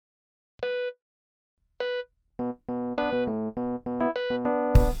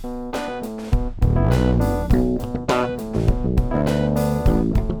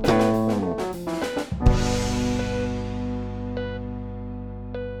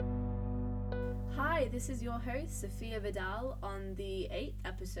Hi, this is your host, Sophia Vidal, on the 8th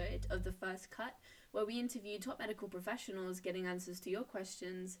episode of The First Cut, where we interview top medical professionals getting answers to your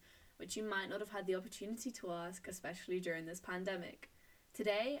questions, which you might not have had the opportunity to ask, especially during this pandemic.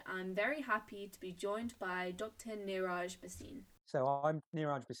 Today, I'm very happy to be joined by Dr. Neeraj. So I'm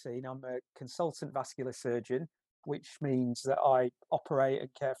Neeraj. I'm a consultant vascular surgeon, which means that I operate and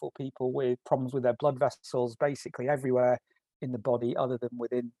care for people with problems with their blood vessels, basically everywhere in the body other than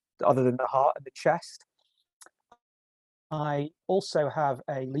the heart and the chest. I also have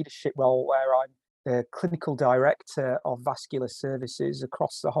a leadership role where I'm the clinical director of vascular services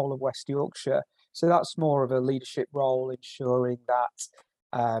across the whole of West Yorkshire. So that's more of a leadership role, ensuring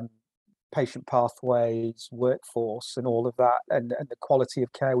that patient pathways, workforce, and all of that, and the quality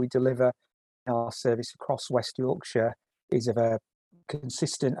of care we deliver in our service across West Yorkshire is of a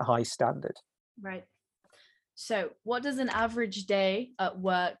consistent high standard. Right. So, what does an average day at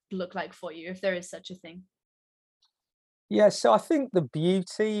work look like for you, if there is such a thing? Yeah, so I think the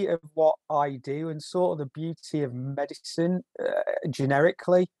beauty of what I do and sort of the beauty of medicine,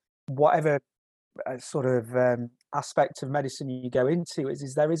 generically, whatever sort of aspect of medicine you go into,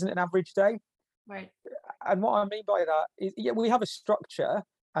 is there isn't an average day. Right. And what I mean by that is, yeah, we have a structure,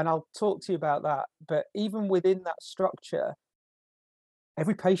 and I'll talk to you about that. But even within that structure,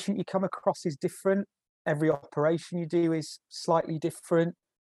 every patient you come across is different. Every operation you do is slightly different.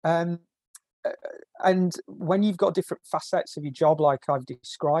 Um, uh, and when you've got different facets of your job, like I've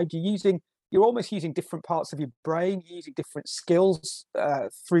described, you're almost using different parts of your brain, you're using different skills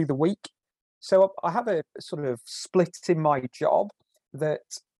through the week. So I have a sort of split in my job that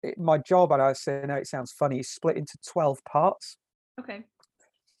my job, and I know it sounds funny, is split into 12 parts. Okay.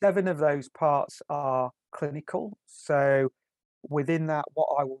 7 of those parts are clinical. So within that, what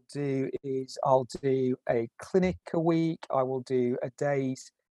I will do is I'll do a clinic a week. I will do a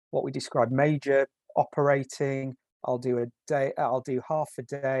day's what we describe major operating. I'll do half a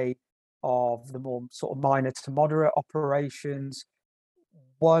day of the more sort of minor to moderate operations.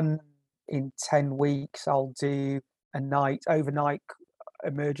 One in 10 weeks, I'll do overnight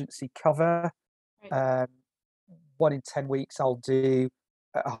emergency cover. Right. Um, 1 in 10 weeks, I'll do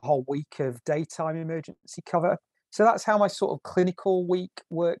a whole week of daytime emergency cover. So that's how my sort of clinical week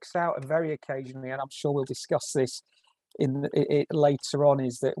works out. And very occasionally, and I'm sure we'll discuss this it later on,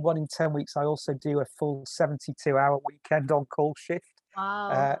 is that 1 in 10 weeks, I also do a full 72-hour weekend on call shift. Wow.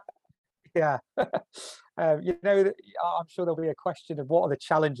 Uh, yeah. I'm sure there'll be a question of what are the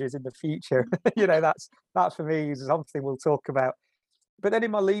challenges in the future. That for me is something we'll talk about. But then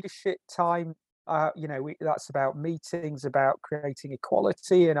in my leadership time, that's about meetings, about creating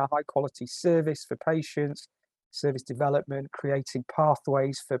equality and a high quality service for patients, service development, creating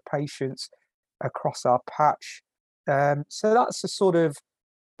pathways for patients across our patch. So that's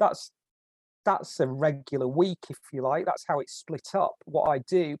a regular week, if you like. That's how it's split up, what I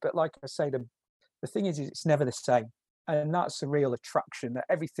do. But like I say, the thing is it's never the same. And that's a real attraction, that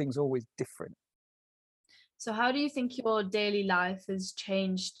everything's always different. So, how do you think your daily life has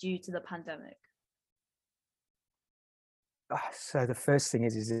changed due to the pandemic? So the first thing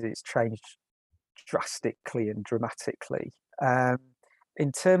is it's changed drastically and dramatically.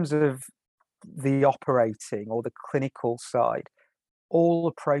 In terms of the operating or the clinical side, all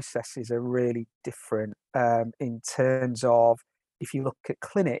the processes are really different, in terms of, if you look at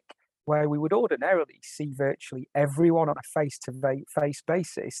clinic, where we would ordinarily see virtually everyone on a face-to-face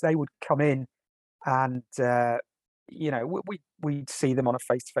basis, they would come in and we'd see them on a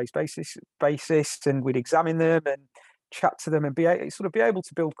face-to-face basis, and we'd examine them and chat to them and be able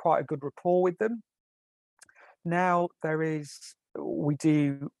to build quite a good rapport with them. Now we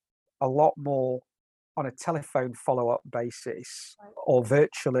do a lot more on a telephone follow-up basis or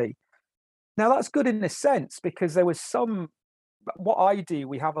virtually. Now that's good in a sense, because what I do,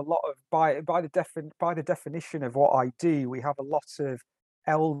 we have a lot of, by the definition of what I do, we have a lot of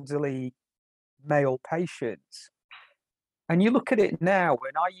elderly male patients. And you look at it now,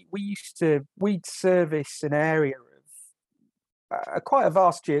 and we'd service an area of quite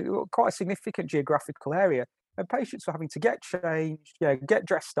a significant geographical area, and patients were having to get changed, get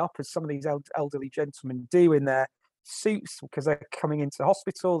dressed up as some of these elderly gentlemen do in their suits, because they're coming into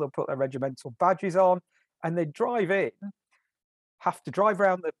hospital. They'll put their regimental badges on, and they have to drive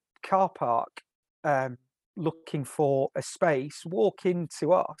around the car park, looking for a space, walk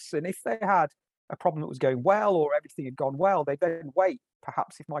into us, and if they had a problem that was going well or everything had gone well, they'd then wait.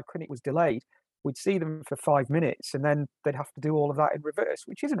 Perhaps if my clinic was delayed, we'd see them for 5 minutes, and then they'd have to do all of that in reverse,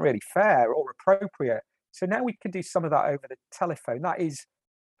 which isn't really fair or appropriate. So now we can do some of that over the telephone. That is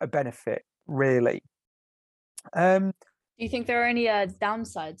a benefit, really. Do you think there are any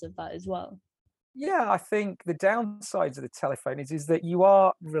downsides of that as well? Yeah, I think the downsides of the telephone is that you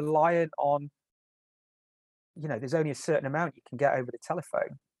are reliant on, there's only a certain amount you can get over the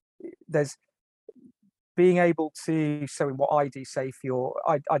telephone. There's being able to, so in what I do, say if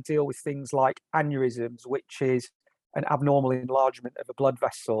I deal with things like aneurysms, which is an abnormal enlargement of a blood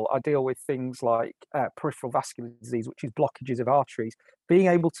vessel. I deal with things like peripheral vascular disease, which is blockages of arteries. Being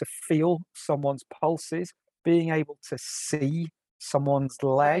able to feel someone's pulses, being able to see someone's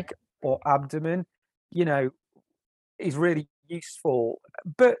leg Right. or abdomen, you know, is really useful.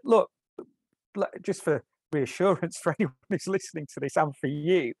 But look, just for reassurance for anyone who's listening to this and for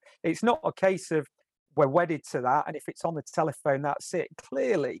you, it's not a case of we're wedded to that. And if it's on the telephone, that's it.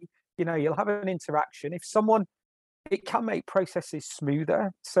 Clearly, you'll have an interaction. If someone, it can make processes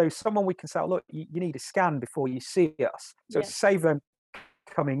smoother. So someone we can say, oh, look, you need a scan before you see us. So Yeah. to save them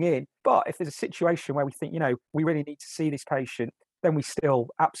coming in. But if there's a situation where we think, we really need to see this patient, then we still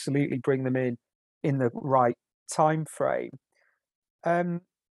absolutely bring them in the right time frame. Um,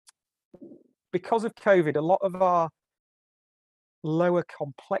 because of COVID, a lot of our lower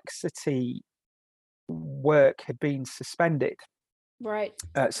complexity work had been suspended. Right.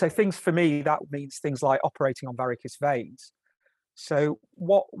 So things for me, that means things like operating on varicose veins. So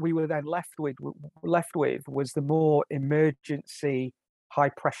what we were then left with was the more emergency, high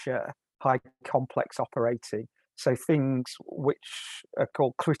pressure, high complex operating. So things which are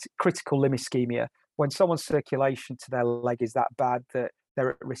called critical limb ischemia, when someone's circulation to their leg is that bad that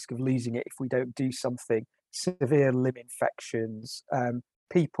they're at risk of losing it if we don't do something. Severe limb infections,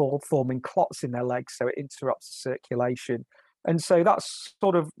 people forming clots in their legs, so it interrupts the circulation. And so that's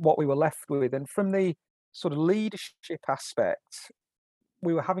sort of what we were left with. And from the sort of leadership aspect,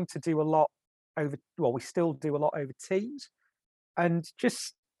 we were having to do a lot we still do a lot over Teams, and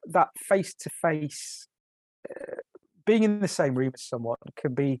just that face to face, being in the same room as someone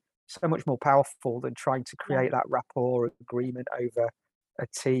can be so much more powerful than trying to Yeah. create that rapport or agreement over a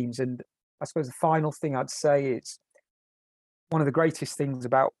Teams. And I suppose the final thing I'd say is one of the greatest things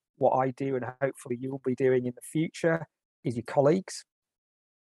about what I do, and hopefully you'll be doing in the future, is your colleagues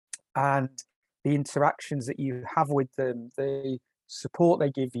and the interactions that you have with them, the support they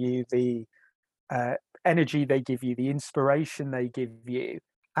give you, the uh, energy they give you, the inspiration they give you.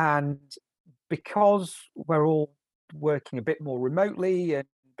 And because we're all working a bit more remotely and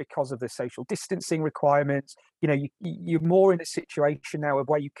because of the social distancing requirements, you're more in a situation now of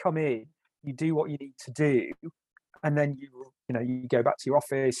where you come in, you do what you need to do, and then you go back to your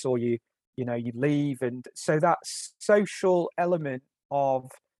office or you leave. And so that social element of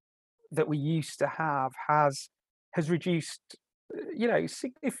that we used to have has reduced,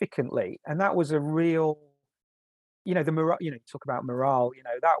 significantly. And that was a real, the morale, talk about morale,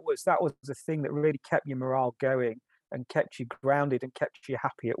 that was the thing that really kept your morale going and kept you grounded and kept you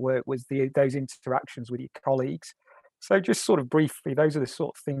happy at work, was those interactions with your colleagues. So just sort of briefly, those are the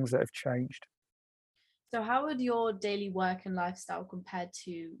sort of things that have changed. So how would your daily work and lifestyle compare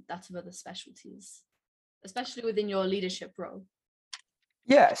to that of other specialties, especially within your leadership role?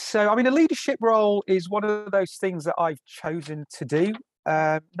 Yeah, so I mean, a leadership role is one of those things that I've chosen to do.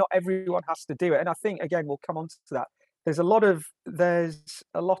 Not everyone has to do it, and I think again we'll come on to that. There's a lot of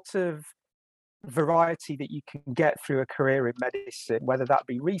variety that you can get through a career in medicine, whether that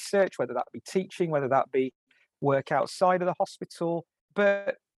be research, whether that be teaching, whether that be work outside of the hospital.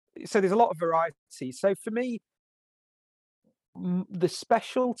 But so there's a lot of variety. So for me, the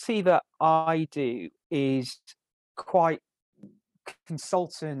specialty that I do is quite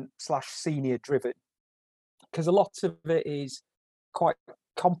consultant slash senior driven, because a lot of it is quite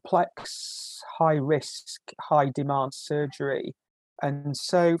complex, high risk, high demand surgery. And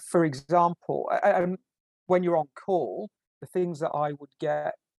so, for example, when you're on call, the things that I would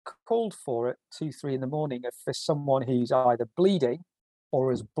get called for at 2, 3 in the morning are for someone who's either bleeding or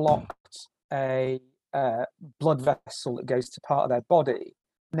has blocked a uh, blood vessel that goes to part of their body.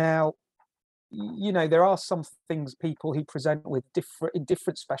 Now, there are some things, people who present with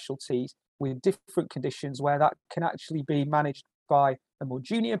different specialties with different conditions, where that can actually be managed by a more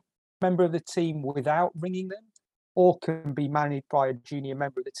junior member of the team without ringing them, or can be managed by a junior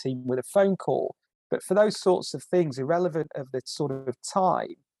member of the team with a phone call. But for those sorts of things, irrelevant of the sort of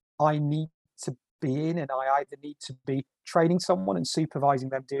time, I need to be in, and I either need to be training someone and supervising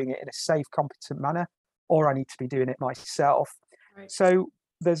them doing it in a safe, competent manner, or I need to be doing it myself. Right. So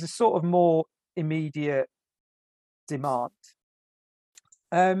there's a sort of more immediate demand.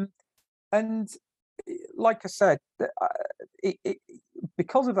 Um, and like I said,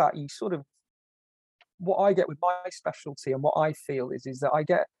 because of that, you sort of, what I get with my specialty and what I feel is that I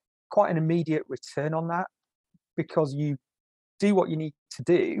get quite an immediate return on that, because you do what you need to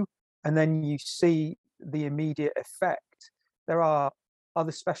do, and then you see the immediate effect. There are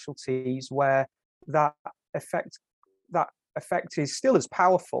other specialties where that effect that effect is still as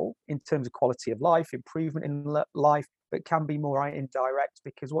powerful in terms of quality of life, improvement in life, but can be more indirect,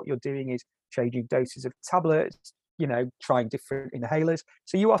 because what you're doing is changing doses of tablets, trying different inhalers.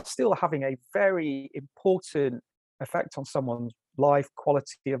 So you are still having a very important effect on someone's life,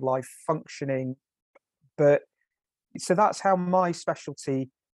 quality of life, functioning. But so that's how my specialty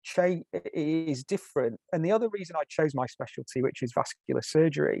is different. And the other reason I chose my specialty, which is vascular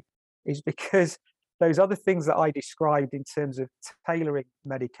surgery, is because those other things that I described in terms of tailoring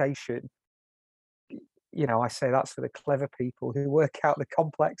medication, I say that's for the clever people who work out the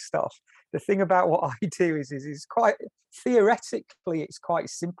complex stuff. The thing about what I do is quite theoretically, it's quite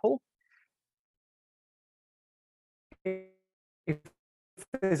simple. If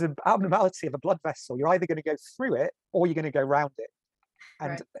there's an abnormality of a blood vessel, you're either going to go through it or you're going to go round it.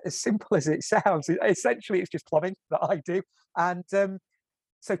 And Right. as simple as it sounds, essentially it's just plumbing that I do. And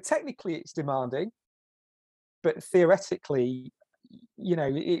so technically it's demanding, but theoretically,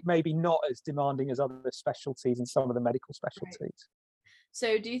 it may be not as demanding as other specialties and some of the medical Right. specialties.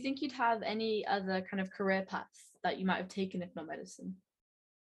 So do you think you'd have any other kind of career paths that you might have taken if not medicine?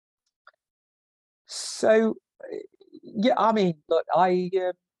 So, yeah, I mean, look,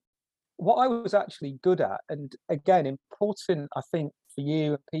 what I was actually good at, and again, important, I think, for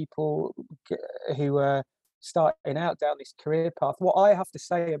you and people who are starting out down this career path, what I have to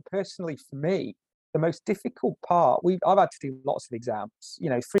say, and personally for me, the most difficult part, I've had to do lots of exams,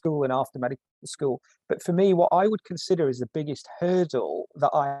 through school and after medical school. But for me, what I would consider as the biggest hurdle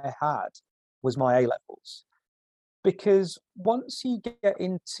that I had was my A levels. Because once you get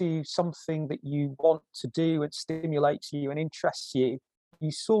into something that you want to do and stimulates you and interests you,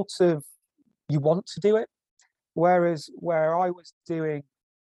 you want to do it. Whereas where I was doing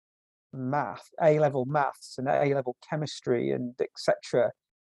A-level maths and A-level chemistry and etc.,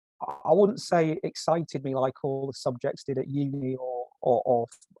 I wouldn't say it excited me like all the subjects did at uni or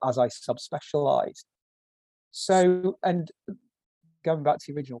as I subspecialised. So, and going back to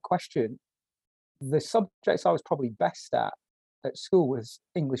the original question, the subjects I was probably best at school was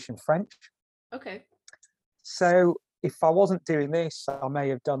English and French. Okay. So if I wasn't doing this, I may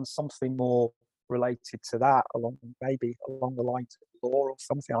have done something more related to that, maybe along the lines of law or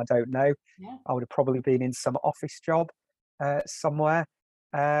something. I don't know. Yeah. I would have probably been in some office job somewhere.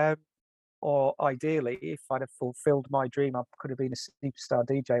 Or ideally, if I'd have fulfilled my dream, I could have been a superstar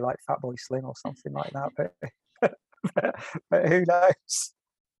DJ like Fatboy Slim or something like that. But who knows?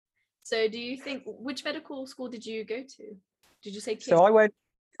 So do you think, which medical school did you go to? Did you say King? So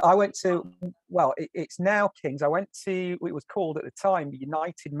I went to, well, it's now King's. I went to, it was called at the time, the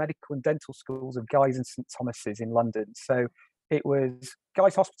United Medical and Dental Schools of Guy's and St Thomas's in London. So it was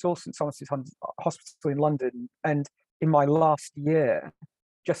Guy's Hospital, St Thomas's Hospital in London. And in my last year,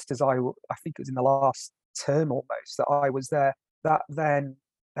 just as I think it was in the last term almost that I was there, that then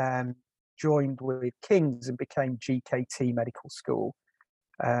joined with King's and became GKT Medical School.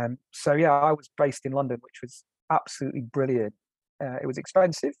 So yeah, I was based in London, which was absolutely brilliant. It was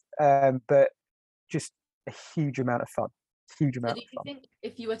expensive, but just a huge amount of fun. Huge So amount do of you fun. think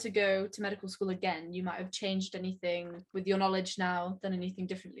if you were to go to medical school again, you might have changed anything with your knowledge now, done anything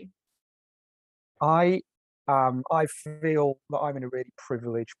differently? I feel that I'm in a really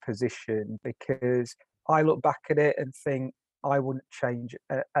privileged position because I look back at it and think I wouldn't change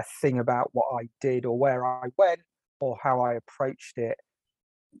a thing about what I did or where I went or how I approached it.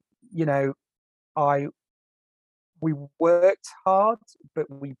 You know, I we worked hard, but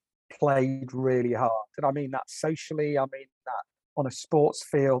we played really hard. And I mean that socially, I mean that on a sports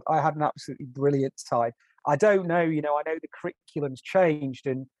field. I had an absolutely brilliant time. I don't know, I know the curriculum's changed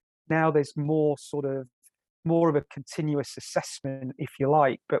and now there's more of a continuous assessment, if you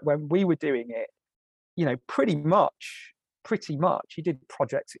like. But when we were doing it, pretty much, you did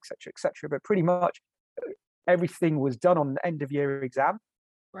projects, etc., but pretty much everything was done on the end of year exam.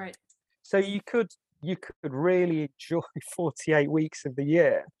 Right. So you could really enjoy 48 weeks of the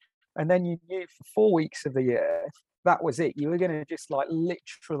year. And then you knew for 4 weeks of the year, that was it. You were going to just like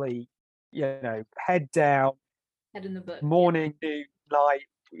literally, head down, Head in the book. morning, noon, night.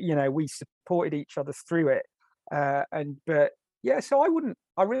 We supported each other through it. But yeah, so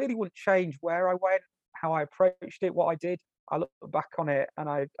I really wouldn't change where I went, how I approached it, what I did. I look back on it and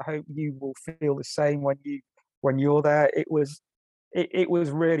I hope you will feel the same when you're there. It was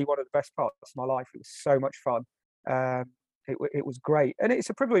really one of the best parts of my life. It was so much fun. It was great. And it's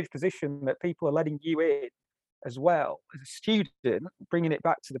a privileged position that people are letting you in as well as a student, bringing it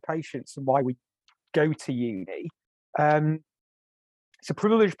back to the patients and why we go to uni. it's a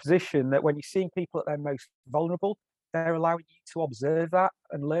privileged position that when you're seeing people at their most vulnerable, they're allowing you to observe that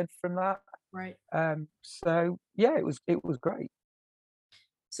and learn from that. Right. So yeah, it was great.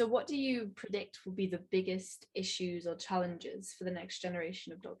 So what do you predict will be the biggest issues or challenges for the next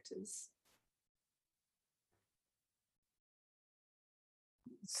generation of doctors?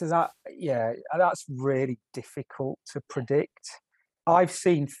 So that's really difficult to predict. I've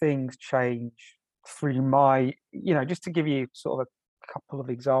seen things change through my, just to give you sort of a couple of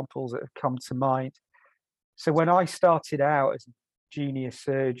examples that have come to mind. So when I started out as a junior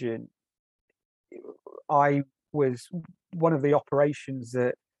surgeon, I was one of the operations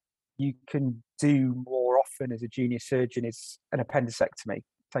that you can do more often as a junior surgeon is an appendectomy,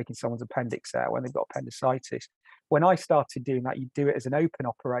 taking someone's appendix out when they've got appendicitis. When I started doing that, you do it as an open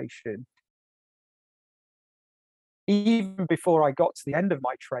operation. Even before I got to the end of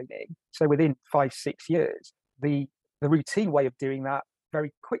my training, so within 5-6 years, the routine way of doing that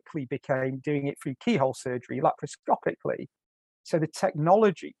very quickly became doing it through keyhole surgery, laparoscopically. So the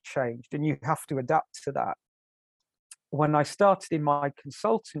technology changed, and you have to adapt to that. When I started in my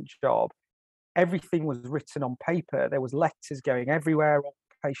consultant job, everything was written on paper. There was letters going everywhere. All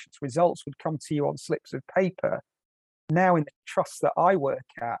patients' results would come to you on slips of paper. Now, in the trust that I work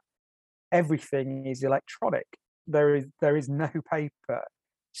at, everything is electronic. There is no paper.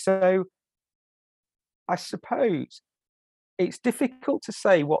 So I suppose it's difficult to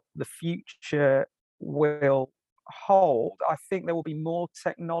say what the future will hold. I think there will be more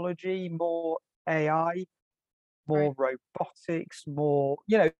technology, more AI, Right. more robotics,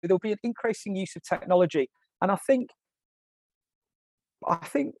 there'll be an increasing use of technology. And I think,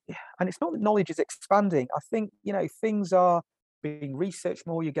 and it's not that knowledge is expanding. I think, things are being researched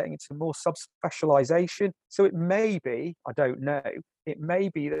more. You're getting into more subspecialization. So it may be, I don't know, it may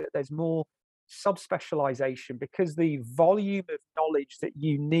be that there's more subspecialization because the volume of knowledge that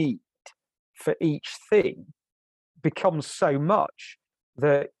you need for each thing becomes so much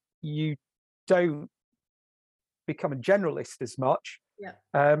that you don't become a generalist as much.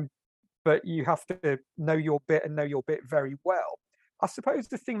 Yeah. But you have to know your bit and know your bit very well. I suppose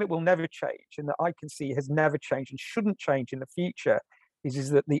the thing that will never change and that I can see has never changed and shouldn't change in the future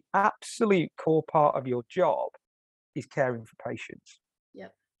is that the absolute core part of your job is caring for patients. Yeah.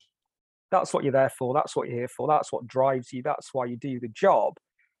 That's what you're there for. That's what you're here for. That's what drives you. That's why you do the job.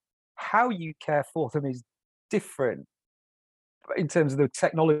 How you care for them is different in terms of the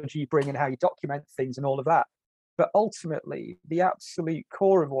technology you bring and how you document things and all of that. But ultimately, the absolute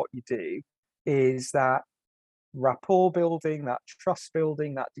core of what you do is that rapport building, that trust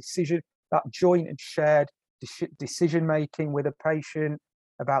building, that joint and shared decision making with a patient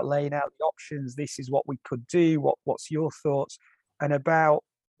about laying out the options. This is what we could do. What's your thoughts? And about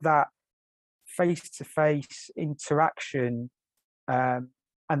that face to face interaction and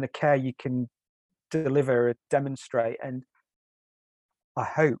the care you can deliver and demonstrate. And I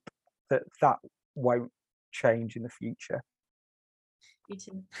hope that won't change in the future. Me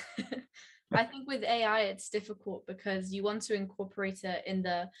too. I think with AI, it's difficult because you want to incorporate it in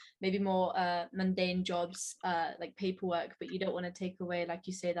the maybe more mundane jobs like paperwork, but you don't want to take away, like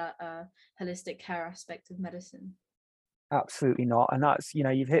you say, that holistic care aspect of medicine. Absolutely not. And that's,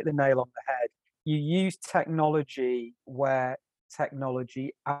 you've hit the nail on the head. You use technology where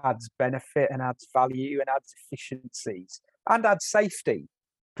technology adds benefit and adds value and adds efficiencies and adds safety,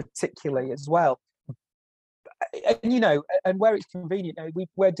 particularly as well. And where it's convenient,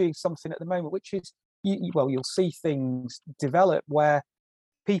 we're doing something at the moment, which is, you'll see things develop where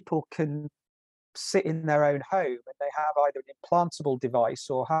people can sit in their own home and they have either an implantable device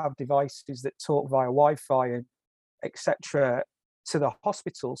or have devices that talk via Wi-Fi and etc. to the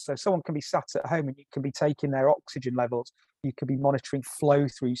hospital. So someone can be sat at home and you can be taking their oxygen levels. You could be monitoring flow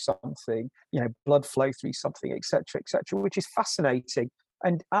through something, blood flow through something, etc., which is fascinating.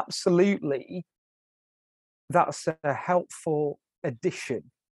 And absolutely, that's a helpful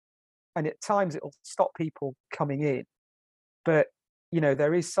addition. And at times it'll stop people coming in. But,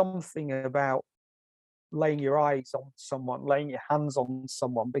 there is something about laying your eyes on someone, laying your hands on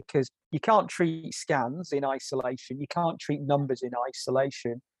someone, because you can't treat scans in isolation. You can't treat numbers in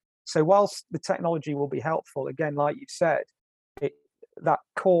isolation. So whilst the technology will be helpful, again, like you said, that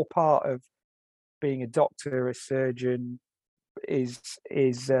core part of being a doctor, a surgeon, is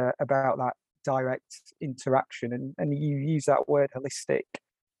about that direct interaction. And you use that word holistic.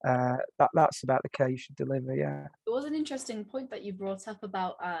 That's about the care you should deliver. Yeah. It was an interesting point that you brought up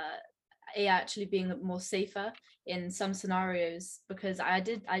about AI actually being more safer in some scenarios, because I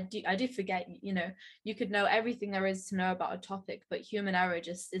do forget, you could know everything there is to know about a topic, but human error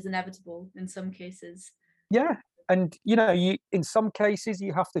just is inevitable in some cases. Yeah, And you in some cases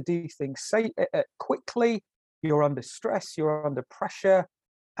you have to do things quickly. You're under stress, you're under pressure,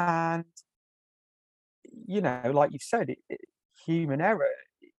 and like you've said, human error.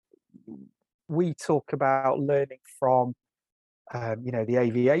 We talk about learning from the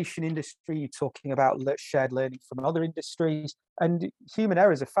aviation industry. You're talking about shared learning from other industries, and human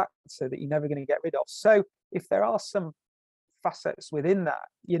error is a factor that you're never going to get rid of. So if there are some facets within that,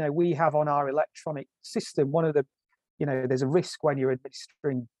 we have on our electronic system, one of the, there's a risk when you're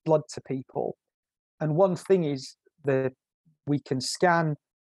administering blood to people. And one thing is that we can scan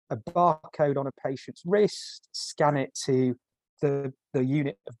a barcode on a patient's wrist, scan it to the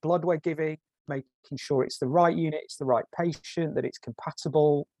unit of blood we're giving, making sure it's the right unit, it's the right patient, that it's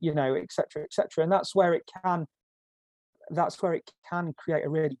compatible, et cetera, et cetera. And that's where it can create a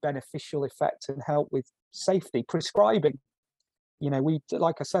really beneficial effect and help with safety. Prescribing,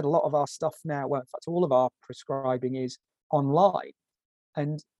 like I said, a lot of our stuff now, well, in fact, all of our prescribing is online.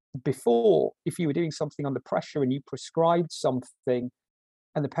 And before, if you were doing something under pressure and you prescribed something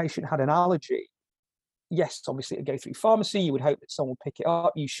and the patient had an allergy, yes, obviously it'd go through pharmacy. You would hope that someone would pick it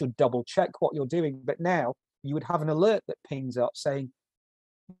up. You should double check what you're doing. But now you would have an alert that pings up saying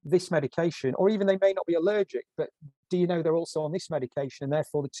this medication, or even they may not be allergic, but do you know they're also on this medication, and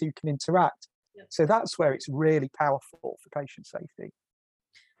therefore the two can interact. Yep. So that's where it's really powerful for patient safety.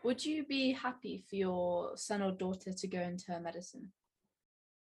 Would you be happy for your son or daughter to go into medicine?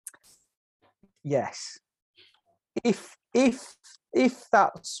 Yes. If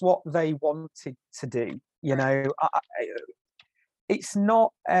that's what they wanted to do, it's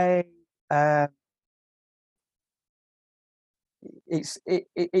not a it's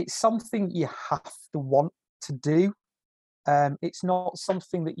something you have to want to do. It's not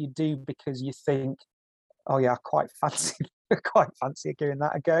something that you do because you think, oh yeah, I quite fancy giving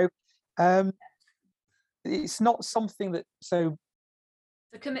that a go. It's not something that, so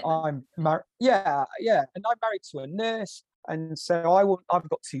the commitment. I'm married, yeah, and I'm married to a nurse, and so I've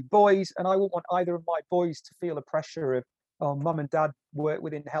got 2 boys, and I wouldn't want either of my boys to feel the pressure of, oh, mum and dad work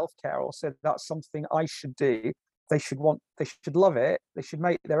within healthcare, or so that's something I should do. They should love it. They should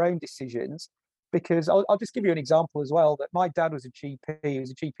make their own decisions. Because I'll just give you an example as well, that my dad was a GP. He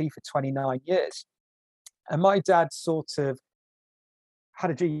was a GP for 29 years. And my dad sort of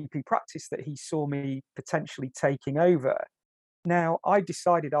had a GP practice that he saw me potentially taking over. Now, I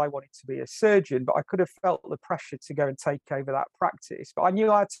decided I wanted to be a surgeon, but I could have felt the pressure to go and take over that practice. But I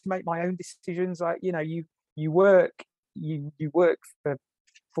knew I had to make my own decisions. You work for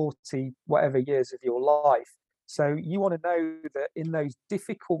 40 whatever years of your life. So you want to know that in those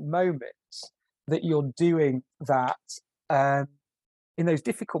difficult moments that you're doing that, in those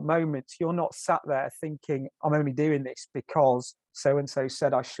difficult moments, you're not sat there thinking, I'm only doing this because so-and-so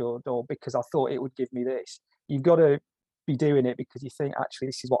said I should, or because I thought it would give me this. You've got to be doing it because you think, actually,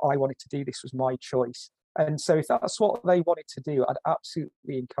 this is what I wanted to do. This was my choice. And so if that's what they wanted to do, I'd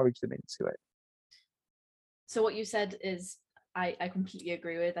absolutely encourage them into it. So what you said is, I completely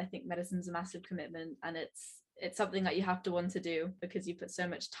agree with. I think medicine's a massive commitment, and it's something that you have to want to do because you put so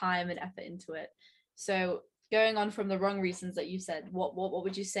much time and effort into it. So going on from the wrong reasons that you said, what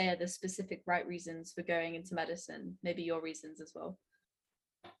would you say are the specific right reasons for going into medicine? Maybe your reasons as well.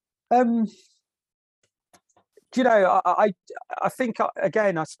 I think,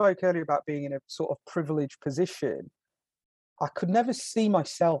 again, I spoke earlier about being in a sort of privileged position. I could never see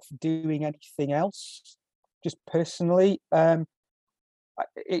myself doing anything else, just personally.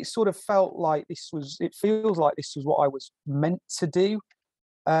 It sort of felt like it feels like this was what I was meant to do.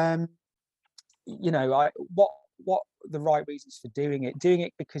 What the right reasons for doing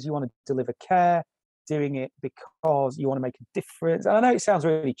it because you want to deliver care, doing it because you want to make a difference. And I know it sounds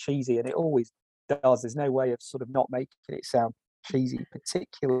really cheesy, and it always does. There's no way of sort of not making it sound cheesy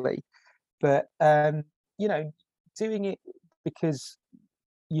particularly, but doing it because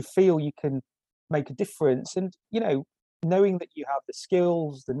you feel you can make a difference, and knowing that you have the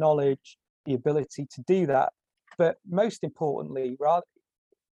skills, the knowledge, the ability to do that. But most importantly, rather,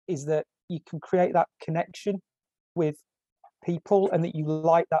 is that you can create that connection with people, and that you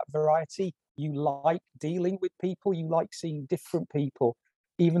like that variety. You like dealing with people. You like seeing different people,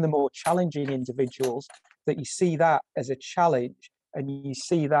 even the more challenging individuals, that you see that as a challenge, and you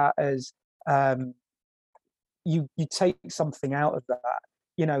see that as you take something out of that.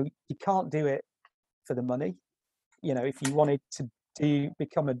 You can't do it for the money. If you wanted to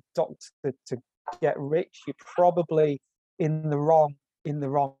become a doctor to get rich, you're probably in the wrong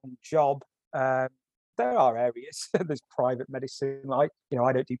job. There are areas, there's private medicine, I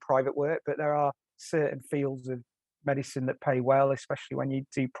don't do private work, but there are certain fields of medicine that pay well, especially when you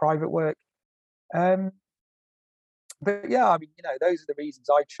do private work. but yeah, I mean, those are the reasons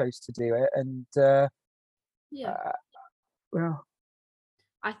I chose to do it. And Yeah. uh, well,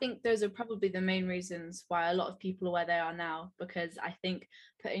 I think those are probably the main reasons why a lot of people are where they are now, because I think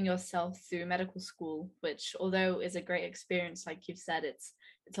putting yourself through medical school, which although is a great experience, like you've said, it's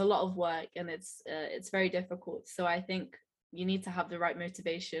a lot of work and it's very difficult. So I think you need to have the right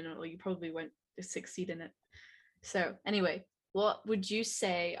motivation, or you probably won't succeed in it. So anyway, what would you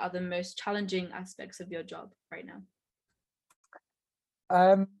say are the most challenging aspects of your job right now?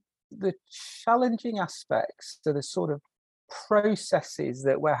 the challenging aspects are the sort of processes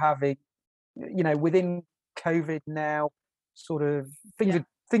that we're having, within COVID now. Sort of things Yeah. are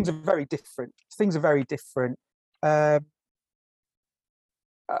things are very different. Things are very different. Um,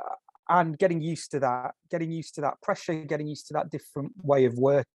 uh, and getting used to that pressure, getting used to that different way of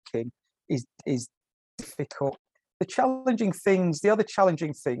working is difficult. The other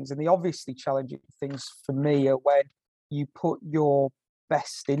challenging things, and the obviously challenging things for me, are when you put your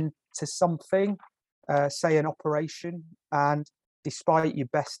best into something, say an operation, and despite your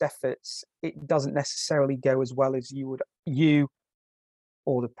best efforts, it doesn't necessarily go as well as you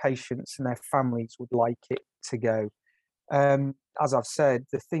or the patients and their families would like it to go. As I've said,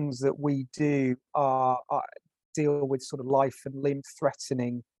 the things that we do are deal with sort of life and limb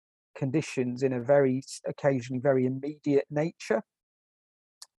threatening conditions in a very occasionally very immediate nature.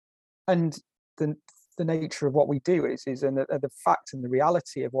 And the the nature of what we do and the fact and the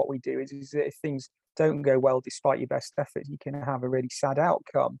reality of what we do is that if things don't go well despite your best efforts, you can have a really sad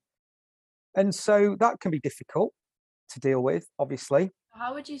outcome. And so that can be difficult to deal with, obviously.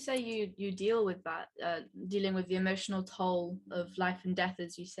 How would you say you deal with that, dealing with the emotional toll of life and death,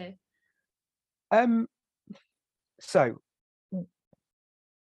 as you say? Um, so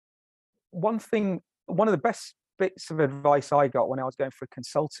one of the best bits of advice I got when I was going for a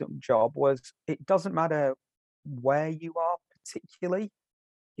consultant job was it doesn't matter where you are particularly,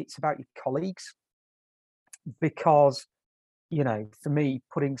 it's about your colleagues. Because, for me,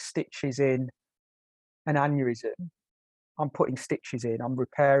 putting stitches in an aneurysm, I'm putting stitches in, I'm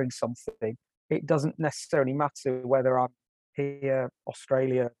repairing something. It doesn't necessarily matter whether I'm here,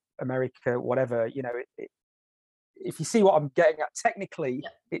 Australia, America, whatever, if you see what I'm getting at, technically, Yeah.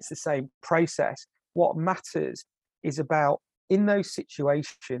 it's the same process. What matters is about in those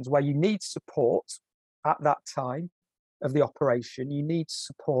situations where you need support at that time of the operation, you need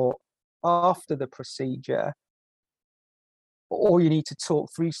support after the procedure, or you need to talk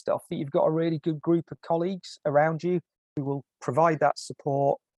through stuff, that you've got a really good group of colleagues around you who will provide that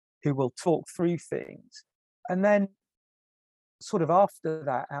support, who will talk through things. And then, sort of after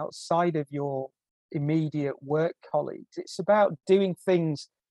that, outside of your immediate work colleagues, it's about doing things.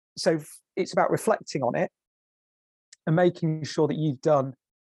 So it's about reflecting on it and making sure that you've done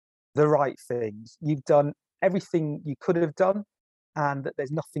the right things. You've done everything you could have done, and that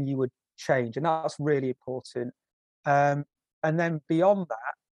there's nothing you would change. And that's really important. Um, and then beyond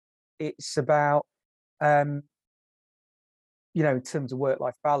that, it's about, in terms of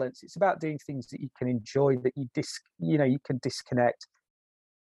work-life balance, it's about doing things that you can enjoy, that you can disconnect.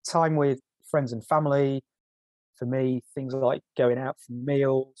 Time with friends and family. For me, things like going out for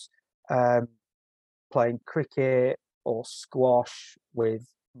meals, um, playing cricket or squash with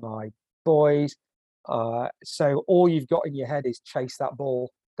my boys. So all you've got in your head is chase that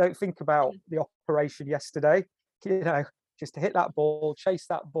ball. Don't think about the operation yesterday. You know, just to hit that ball, chase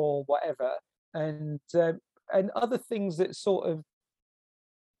that ball, whatever, and other things that sort of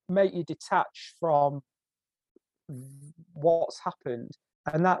make you detach from what's happened.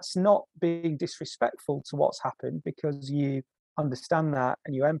 And that's not being disrespectful to what's happened, because you understand that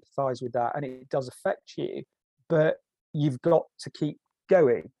and you empathize with that and it does affect you, but you've got to keep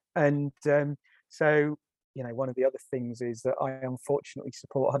going. And so, one of the other things is that I unfortunately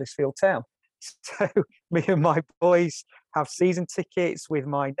support Huddersfield Town. So me and my boys have season tickets with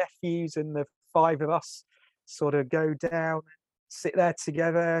my nephews, and the five of us sort of go down, sit there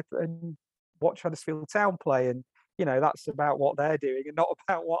together and watch Huddersfield Town play. And that's about what they're doing and not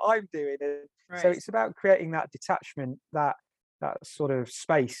about what I'm doing. And so Right. it's about creating that detachment, that sort of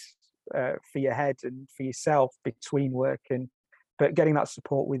space for your head and for yourself between work, but getting that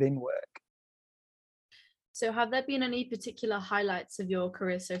support within work. So, have there been any particular highlights of your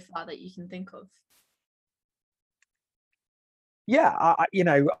career so far that you can think of? Yeah, I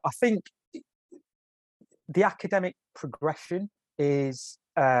think the academic progression is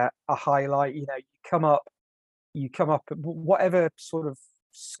a highlight. You come up whatever sort of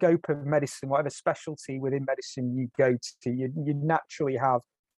scope of medicine, whatever specialty within medicine you go to, you naturally have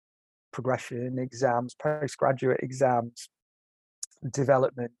progression exams, postgraduate exams,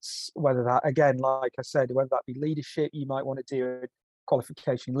 developments, whether that, again, like I said, whether that be leadership, you might want to do a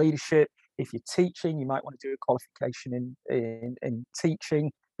qualification in leadership. If you're teaching, you might want to do a qualification in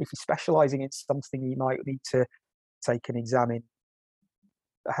teaching. If you're specializing in something, you might need to take an exam in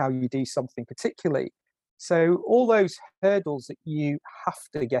how you do something particularly. So all those hurdles that you have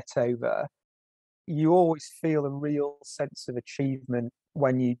to get over, you always feel a real sense of achievement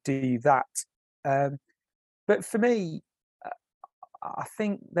when you do that. But for me, I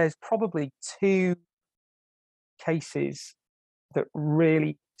think there's probably two cases that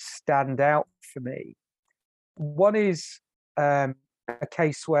really stand out for me. One is a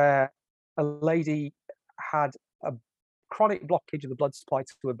case where a lady had a chronic blockage of the blood supply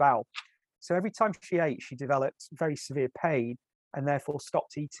to her bowel. So every time she ate, she developed very severe pain and therefore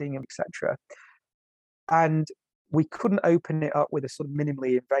stopped eating, etc. And we couldn't open it up with a sort of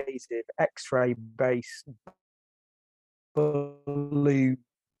minimally invasive X-ray based balloon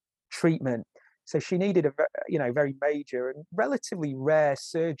treatment. So she needed a very major and relatively rare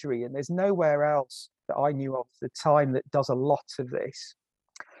surgery, and there's nowhere else that I knew of at the time that does a lot of this.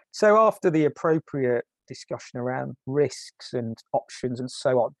 So after the appropriate discussion around risks and options and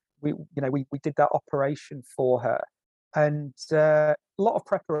so on, we did that operation for her, and a lot of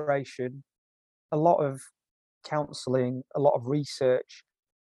preparation, a lot of counselling, a lot of research,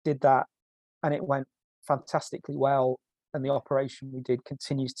 did that, and it went fantastically well. And the operation we did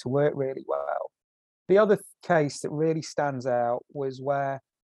continues to work really well. The other case that really stands out was where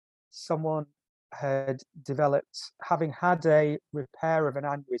someone had developed, having had a repair of an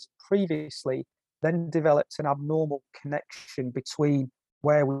aneurysm previously, then developed an abnormal connection between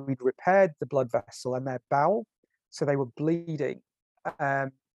where we'd repaired the blood vessel and their bowel. So they were bleeding,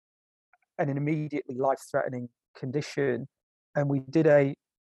 and an immediately life-threatening condition. And we did a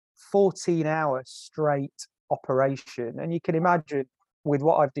 14-hour straight operation. And you can imagine, with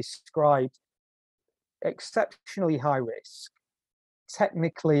what I've described, exceptionally high risk,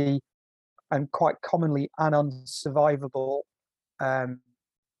 technically and quite commonly an unsurvivable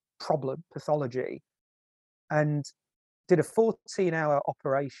problem, pathology, and did a 14-hour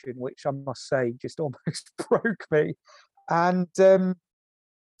operation, which I must say just almost broke me. And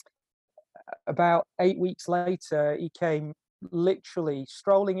about 8 weeks later, he came literally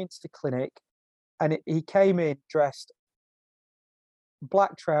strolling into the clinic, and he came in dressed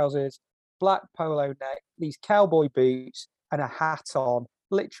black trousers, black polo neck, these cowboy boots, and a hat on.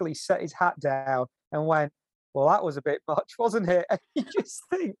 Literally set his hat down and went, "Well, that was a bit much, wasn't it?" And you just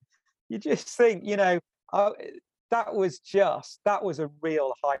think, that was a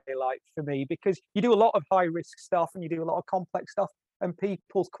real highlight for me, because you do a lot of high risk stuff and you do a lot of complex stuff, and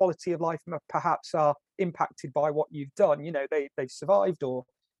people's quality of life perhaps are impacted by what you've done. They've survived, or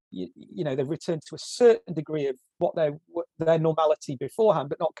they've returned to a certain degree of what their normality beforehand,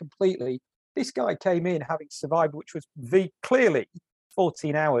 but not completely. This guy came in having survived, which was clearly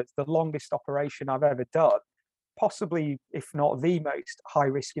 14 hours, the longest operation I've ever done, possibly, if not the most high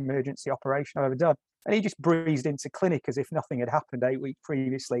risk emergency operation I've ever done. And he just breezed into clinic as if nothing had happened 8 weeks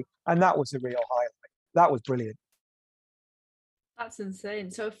previously. And that was a real highlight. That was brilliant. That's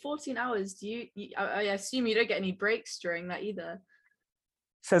insane. So 14 hours, I assume you don't get any breaks during that either?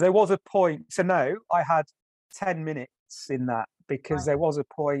 So there was a point, so no, I had 10 minutes in that, because there was a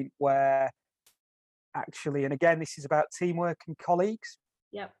point where actually, and again, this is about teamwork and colleagues.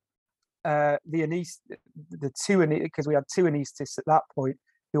 Yep. Because we had two anaesthetists at that point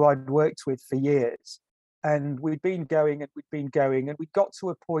who I'd worked with for years, and we'd been going, and we got to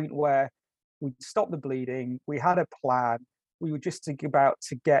a point where we'd stopped the bleeding. We had a plan. We were just about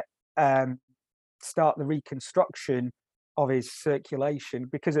to start the reconstruction of his circulation,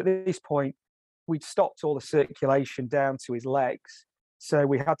 because at this point we'd stopped all the circulation down to his legs. So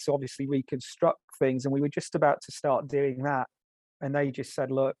we had to obviously reconstruct things, and we were just about to start doing that. And they just said,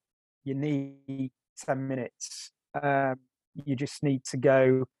 "Look, you need 10 minutes. You just need to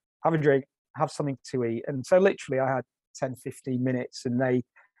go have a drink, have something to eat." And so literally I had 10, 15 minutes, and they,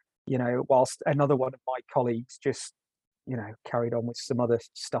 whilst another one of my colleagues just, carried on with some other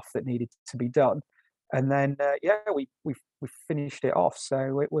stuff that needed to be done. And then, we finished it off.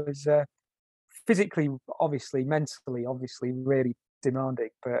 So it was physically, obviously, mentally, obviously, really demanding,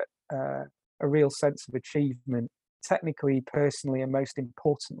 but a real sense of achievement, technically, personally, and most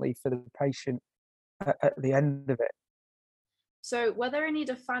importantly for the patient at the end of it. So were there any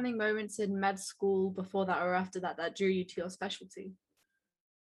defining moments in med school before that or after that drew you to your specialty?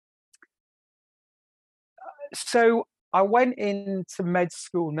 So I went into med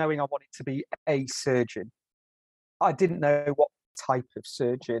school knowing I wanted to be a surgeon. I didn't know what type of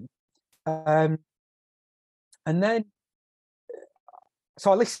surgeon. And then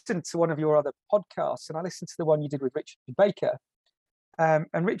so I listened to one of your other podcasts, and I listened to the one you did with Richard Baker.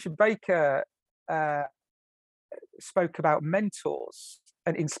 And Richard Baker spoke about mentors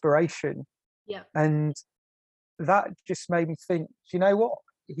and inspiration. Yeah. And that just made me think, do you know what?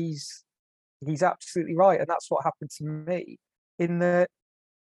 He's absolutely right. And that's what happened to me, in that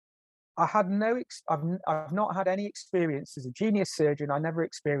I had I've not had any experience as a junior surgeon. I never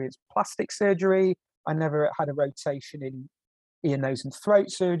experienced plastic surgery. I never had a rotation in ear, nose, and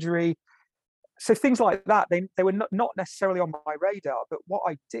throat surgery. So things like that, they were not necessarily on my radar. But what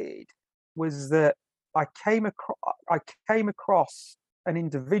I did was that I came across an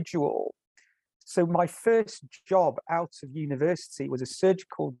individual. So my first job out of university was a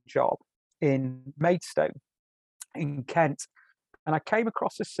surgical job in Maidstone in Kent. And I came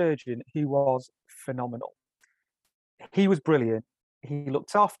across a surgeon who was phenomenal. He was brilliant. He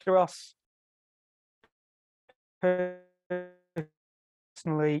looked after us personally,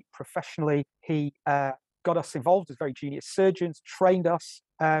 professionally. He got us involved as very junior surgeons, trained us,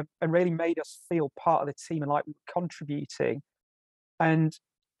 and really made us feel part of the team and like we were contributing. And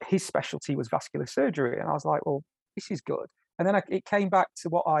his specialty was vascular surgery. And I was like, well, this is good. And then it came back to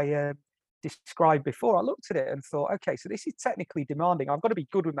what I described before. I looked at it and thought, okay, so this is technically demanding. I've got to be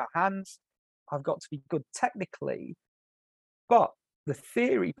good with my hands. I've got to be good technically. But the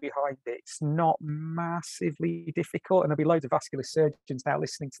theory behind it's not massively difficult. And there'll be loads of vascular surgeons now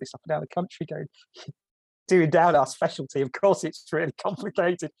listening to this up and down the country going, doing down our specialty. Of course, it's really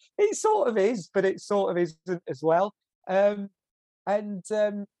complicated. It sort of is, but it sort of isn't as well. So I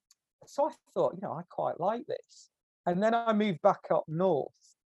thought, I quite like this. And then I moved back up north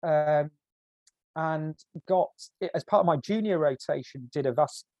and got, as part of my junior rotation, did a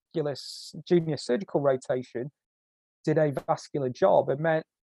vascular junior surgical rotation, did a vascular job, and met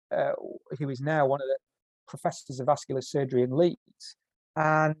who is now one of the professors of vascular surgery in Leeds.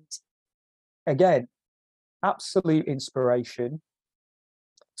 And again, absolute inspiration.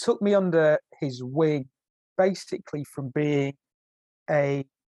 Took me under his wing, basically from being a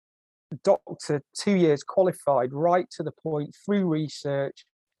doctor, 2 years qualified, right to the point through research,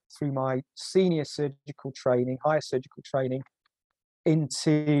 through my senior surgical training, higher surgical training,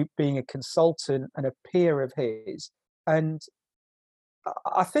 into being a consultant and a peer of his. And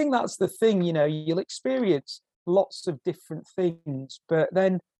I think that's the thing, you'll experience lots of different things, but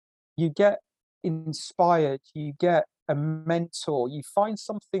then you get inspired, you get a mentor, you find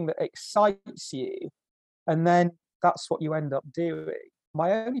something that excites you, and then that's what you end up doing.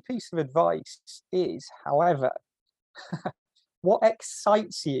 My only piece of advice is, however, what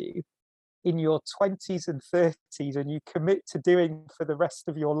excites you in your 20s and 30s and you commit to doing for the rest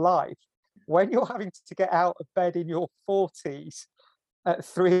of your life, when you're having to get out of bed in your 40s at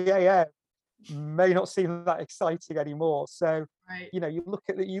 3 a.m. may not seem that exciting anymore. So, right. You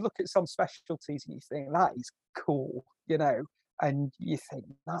look at some specialties and you think that is cool, and you think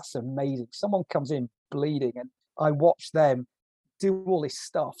that's amazing. Someone comes in bleeding and I watch them do all this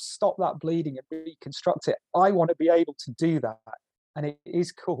stuff, stop that bleeding and reconstruct it. I want to be able to do that. And it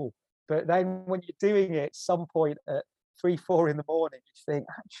is cool. But then when you're doing it at some point at 3, 4 in the morning, you think,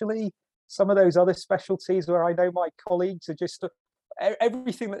 actually, some of those other specialties where I know my colleagues are just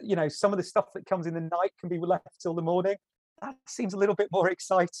everything that, some of the stuff that comes in the night can be left till the morning. That seems a little bit more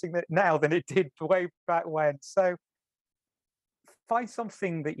exciting now than it did way back when. So find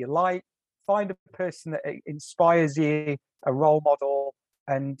something that you like, find a person that inspires you, a role model,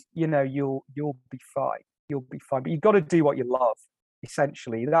 and you'll be fine. You'll be fine. But you've got to do what you love.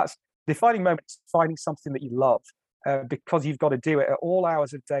 Essentially, that's the defining moment. Finding something that you love, because you've got to do it at all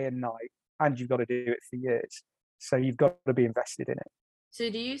hours of day and night, and you've got to do it for years. So you've got to be invested in it.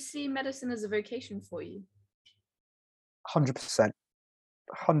 So do you see medicine as a vocation for you? 100%.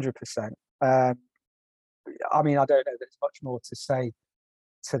 100%. I mean, I don't know there's much more to say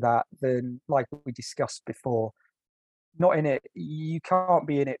to that than, like we discussed before, not in it. You can't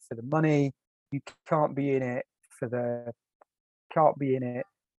be in it for the money. You can't be in it for the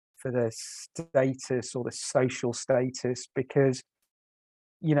status or the social status, because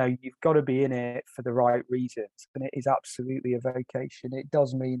you've got to be in it for the right reasons. And it is absolutely a vocation. It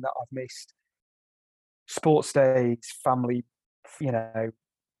does mean that I've missed sports days, family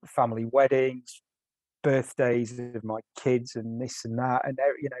weddings, birthdays of my kids, and this and that. And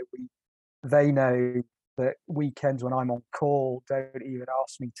they know that weekends when I'm on call, don't even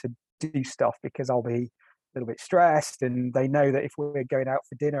ask me to do stuff because I'll be a little bit stressed. And they know that if we're going out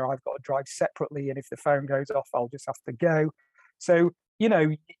for dinner, I've got to drive separately, and if the phone goes off, I'll just have to go. So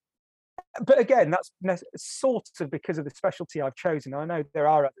but again, that's sort of because of the specialty I've chosen. I know there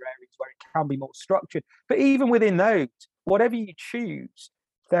are other areas where it can be more structured, but even within those, whatever you choose,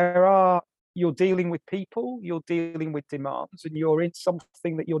 you're dealing with people, you're dealing with demands, and you're in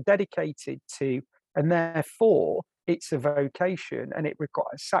something that you're dedicated to, and therefore it's a vocation and it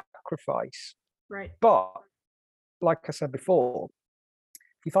requires sacrifice. Right. But like I said before,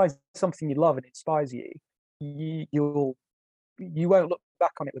 if you find something you love and inspires you, you won't look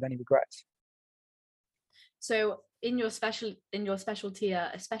back on it with any regrets. So in your specialty,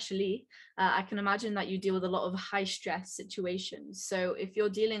 especially, I can imagine that you deal with a lot of high stress situations. So if you're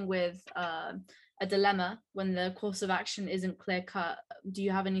dealing with a dilemma when the course of action isn't clear cut, do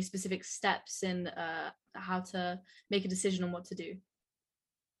you have any specific steps in how to make a decision on what to do?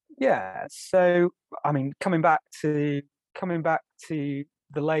 Yeah. So I mean, coming back to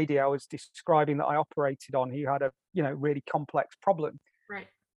the lady I was describing that I operated on, who had a really complex problem. Right.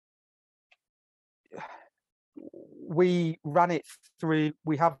 We ran it through.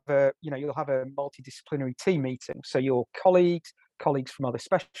 We have you'll have a multidisciplinary team meeting. So your colleagues from other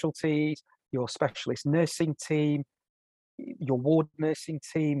specialties, your specialist nursing team, your ward nursing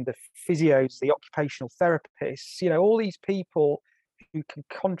team, the physios, the occupational therapists, all these people who can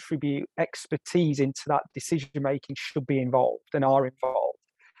contribute expertise into that decision making should be involved and are involved.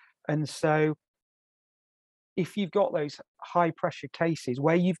 And so if you've got those high pressure cases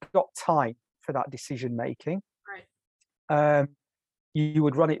where you've got time for that decision making, Right. you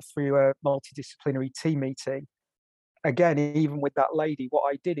would run it through a multidisciplinary team meeting. Again, even with that lady,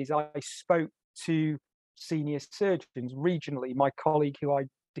 what I did is I spoke to senior surgeons regionally. My colleague who I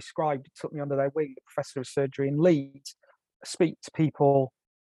described took me under their wing, the professor of surgery in Leeds, speak to people,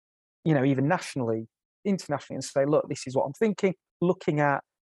 even nationally, internationally, and say, look, this is what I'm thinking, looking at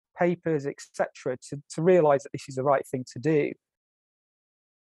papers, etc., to realize that this is the right thing to do.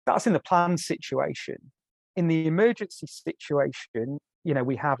 That's in the planned situation. In the emergency situation,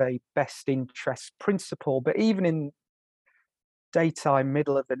 we have a best interest principle, but even in daytime,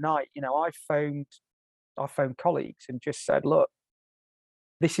 middle of the night, I phoned colleagues and just said, look,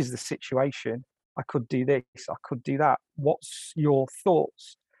 this is the situation. I could do this, I could do that. What's your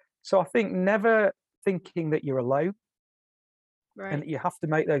thoughts? So I think never thinking that you're alone and that Right. you have to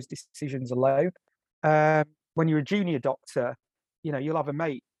make those decisions alone. When you're a junior doctor, you'll have a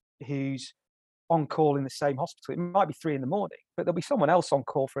mate who's on call in the same hospital. It might be 3 a.m, but there'll be someone else on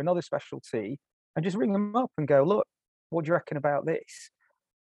call for another specialty, and just ring them up and go, look, what do you reckon about this?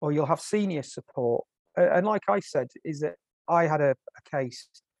 Or you'll have senior support. And like I said, is that I had a case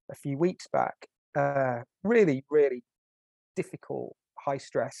a few weeks back, really, really difficult, high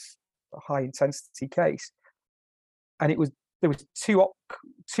stress, high intensity case. And there was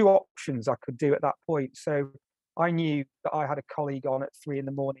two options I could do at that point. So I knew that I had a colleague on at 3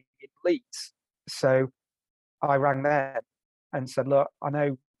 a.m in Leeds. So I rang them and said, look, I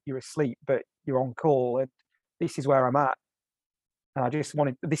know you're asleep, but you're on call and this is where I'm at. And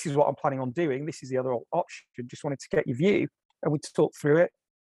this is what I'm planning on doing. This is the other option. Just wanted to get your view. And we talked through it,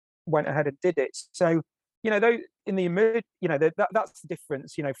 went ahead and did it. So, though in the that's the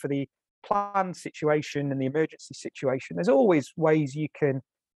difference, for the planned situation and the emergency situation, there's always ways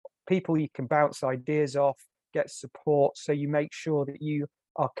people you can bounce ideas off, get support. So you make sure that you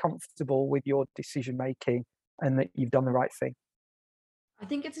are comfortable with your decision making and that you've done the right thing. I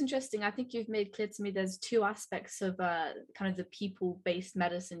think it's interesting. I think you've made clear to me there's two aspects of kind of the people-based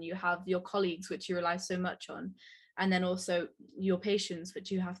medicine. You have your colleagues, which you rely so much on, and then also your patients, which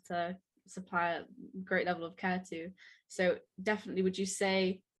you have to supply a great level of care to. So definitely, would you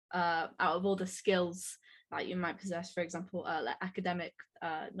say out of all the skills that you might possess, for example, like academic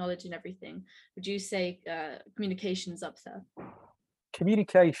knowledge and everything, would you say communication's up there?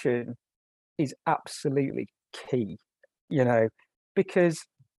 Communication is absolutely key, because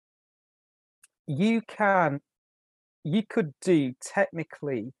you could do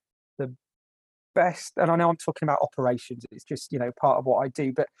technically the best, and I know I'm talking about operations, it's just, part of what I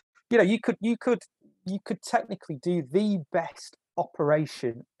do, but you could technically do the best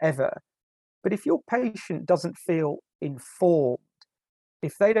operation ever. But if your patient doesn't feel informed,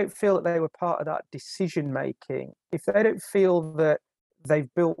 if they don't feel that they were part of that decision making, if they don't feel that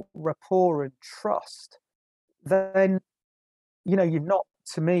they've built rapport and trust, then you've not,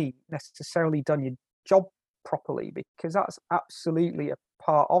 to me, necessarily done your job properly, because that's absolutely a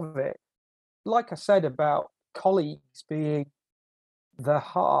part of it. Like I said about colleagues being the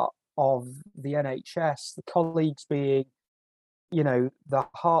heart of the NHS, the colleagues being, the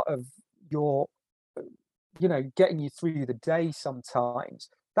heart of your, getting you through the day sometimes.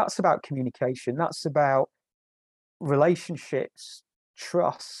 That's about communication. That's about relationships,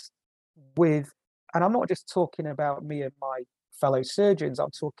 trust with, and I'm not just talking about me and my fellow surgeons, I'm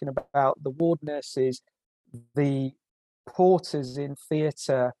talking about the ward nurses, the porters in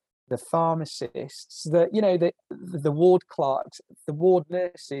theatre, the pharmacists, the ward clerks, the ward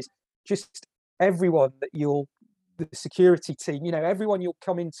nurses, just everyone the security team, everyone you'll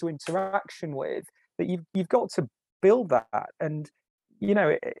come into interaction with, that you've got to build that, and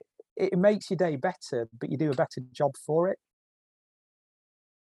it makes your day better, but you do a better job for it.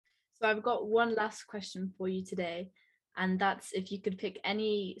 So I've got one last question for you today, and that's, if you could pick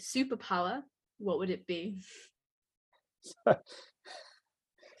any superpower, what would it be?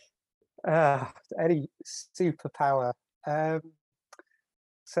 Any superpower.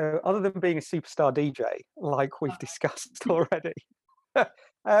 So other than being a superstar DJ, like we've discussed already, I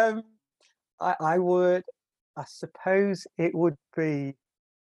suppose it would be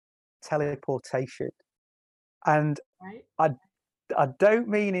teleportation. And Right. I don't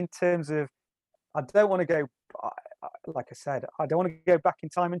mean in terms of, I don't want to go, like I said, I don't want to go back in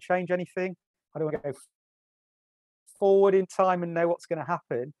time and change anything. I don't want to go forward in time and know what's going to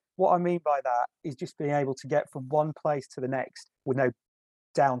happen. What I mean by that is just being able to get from one place to the next with no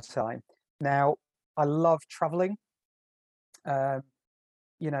downtime. Now, I love traveling. My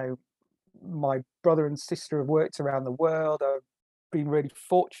brother and sister have worked around the world. I've been really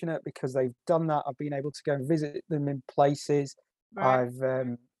fortunate because they've done that. I've been able to go and visit them in places. Right. I've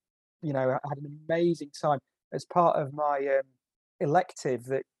had an amazing time as part of my elective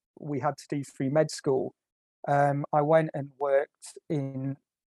that we had to do through med school. I went and worked in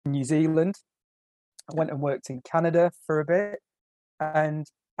New Zealand. I went and worked in Canada for a bit, and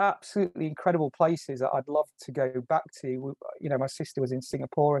absolutely incredible places that I'd love to go back to. My sister was in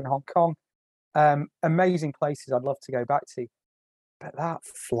Singapore and Hong Kong. Amazing places I'd love to go back to. But that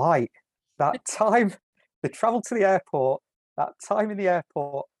flight, that time, the travel to the airport, that time in the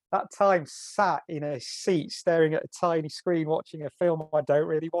airport, that time sat in a seat staring at a tiny screen watching a film I don't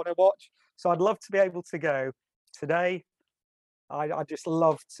really want to watch. So I'd love to be able to go today. I'd just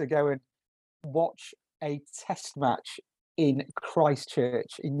love to go and watch a test match in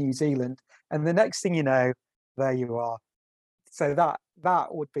Christchurch in New Zealand. And the next thing you know, there you are. So that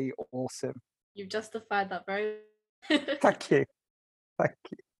would be awesome. You've justified that very. Thank you. Thank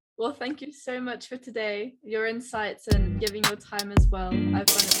you. Well, thank you so much for today, your insights and giving your time as well. I found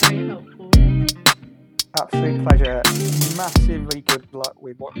it very helpful. Absolute pleasure. Massively good luck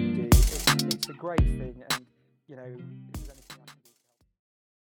with what you do. It's a great thing, and